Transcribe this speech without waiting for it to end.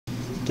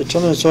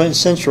Determine the joint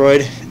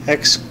centroid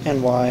x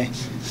and y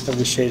of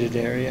the shaded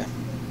area.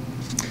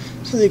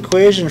 So the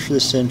equation for the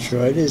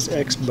centroid is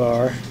x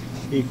bar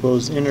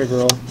equals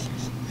integral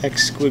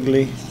x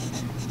squiggly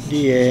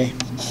dA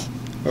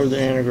over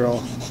the integral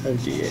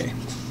of dA.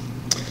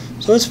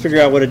 So let's figure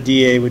out what a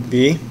dA would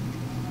be.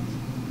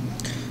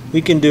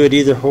 We can do it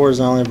either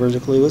horizontally or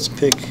vertically. Let's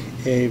pick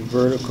a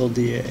vertical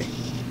dA.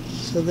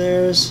 So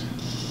there's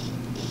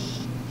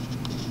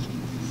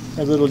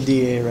a little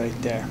dA right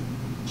there.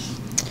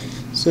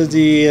 So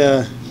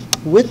the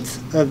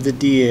width of the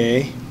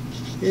dA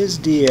is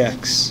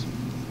dx,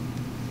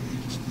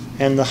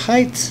 and the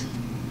height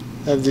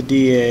of the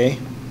dA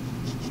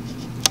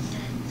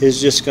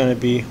is just going to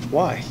be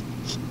y.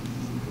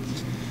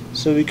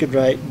 So we could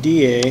write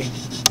dA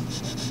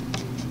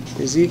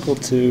is equal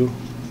to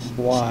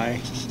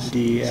y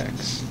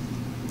dx.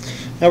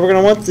 Now we're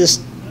going to want this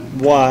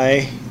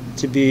y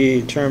to be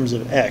in terms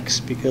of x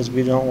because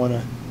we don't want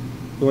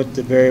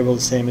the variable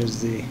the same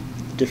as the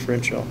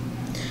differential.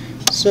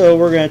 So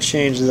we're going to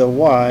change the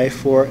y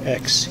for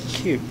x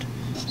cubed.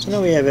 So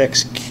now we have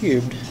x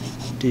cubed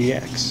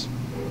dx.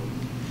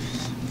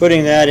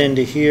 Putting that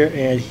into here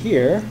and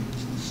here,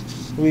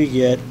 we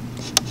get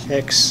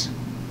x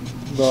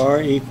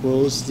bar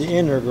equals the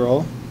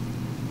integral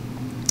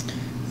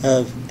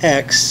of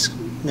x.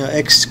 Now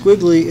x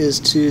squiggly is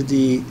to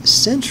the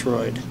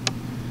centroid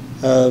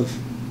of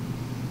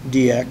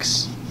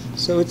dx,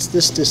 so it's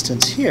this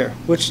distance here,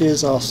 which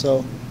is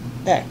also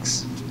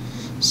x.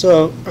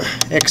 So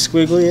x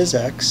squiggly is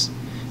x,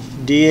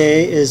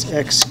 dA is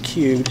x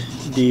cubed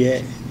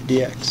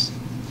dx.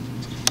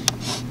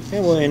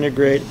 And we'll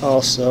integrate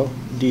also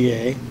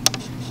dA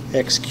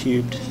x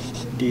cubed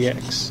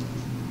dx.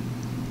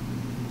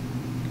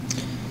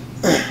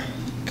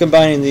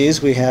 Combining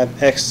these, we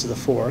have x to the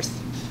fourth.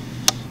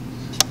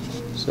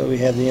 So we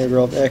have the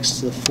integral of x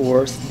to the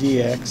fourth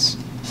dx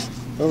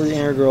over the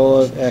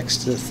integral of x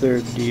to the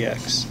third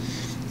dx.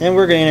 And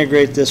we're going to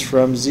integrate this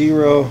from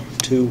 0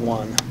 to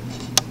 1.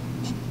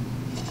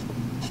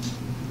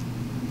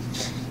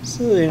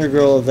 So the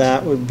integral of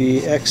that would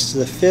be x to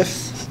the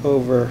fifth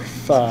over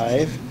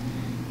 5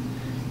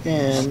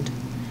 and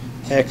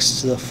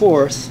x to the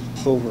fourth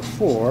over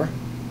 4.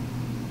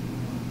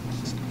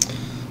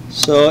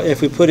 So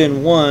if we put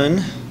in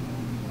 1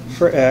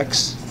 for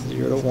x,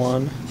 0 to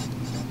 1,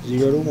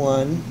 0 to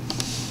 1,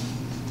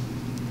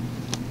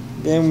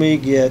 then we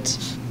get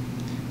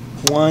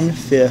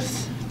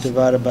 1/5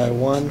 divided by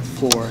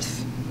 1/4,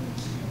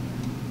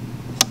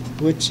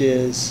 which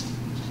is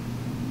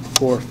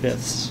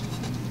 4/5.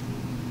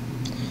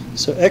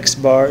 So x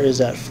bar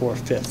is at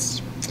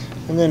 4/5.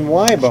 And then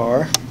y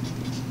bar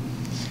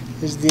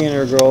is the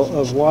integral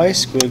of y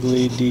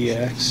squiggly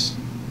dx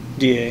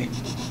dA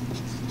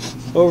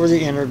over the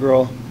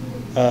integral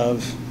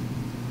of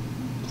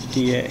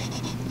dA.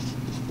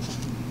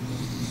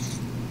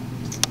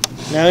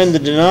 Now in the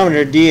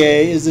denominator,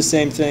 dA is the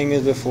same thing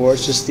as before,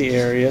 it's just the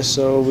area,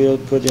 so we'll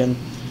put in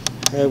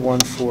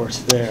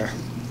 1/4 there.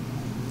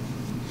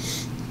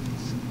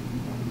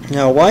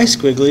 Now y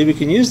squiggly, we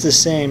can use the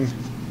same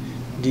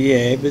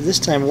dA, but this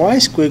time y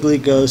squiggly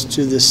goes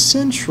to the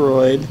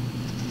centroid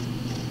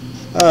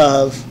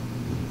of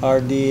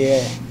our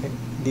dA.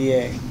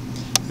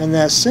 And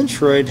that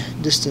centroid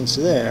distance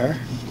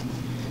there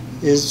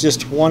is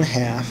just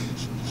 1/2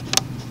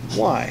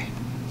 y.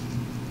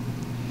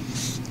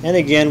 And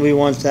again, we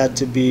want that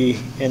to be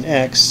in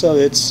x, so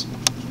it's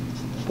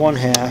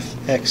 1/2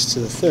 x to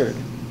the third.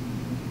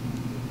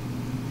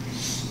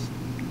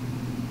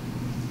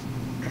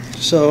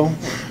 So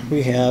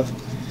we have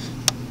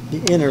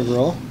the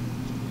integral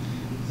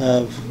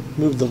of,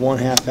 move the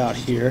 1/2 out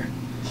here,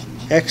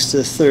 x to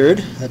the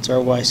third, that's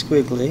our y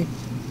squiggly,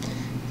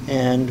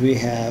 and we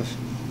have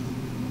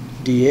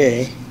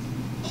dA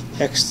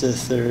x to the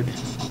third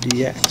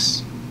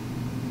dx.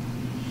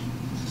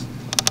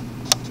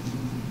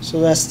 So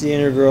that's the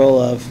integral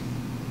of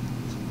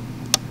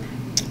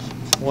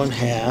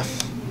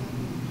 1/2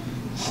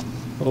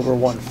 over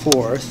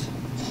 1/4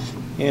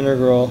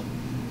 integral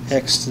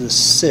x to the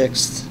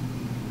sixth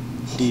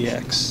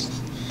dx.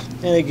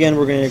 And again,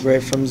 we're going to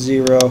integrate from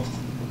 0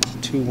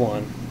 to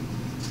 1.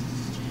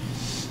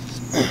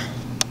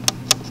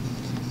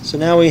 So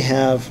now we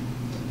have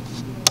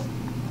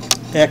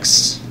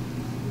x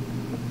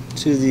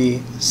to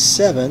the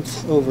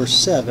seventh over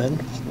 7,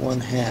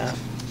 1/2,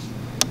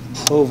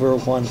 over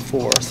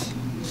 1/4,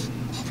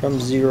 from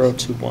 0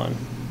 to 1.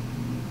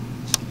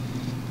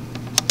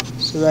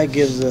 So that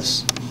gives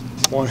us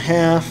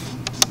 1/2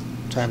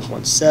 times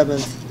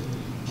 1/7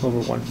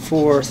 over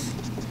 1/4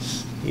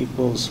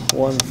 equals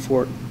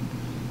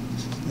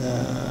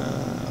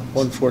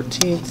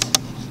 1/14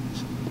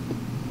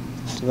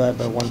 divided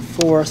by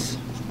 1/4,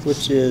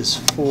 which is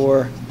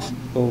 4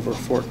 over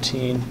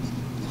 14,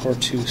 or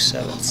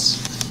 2/7.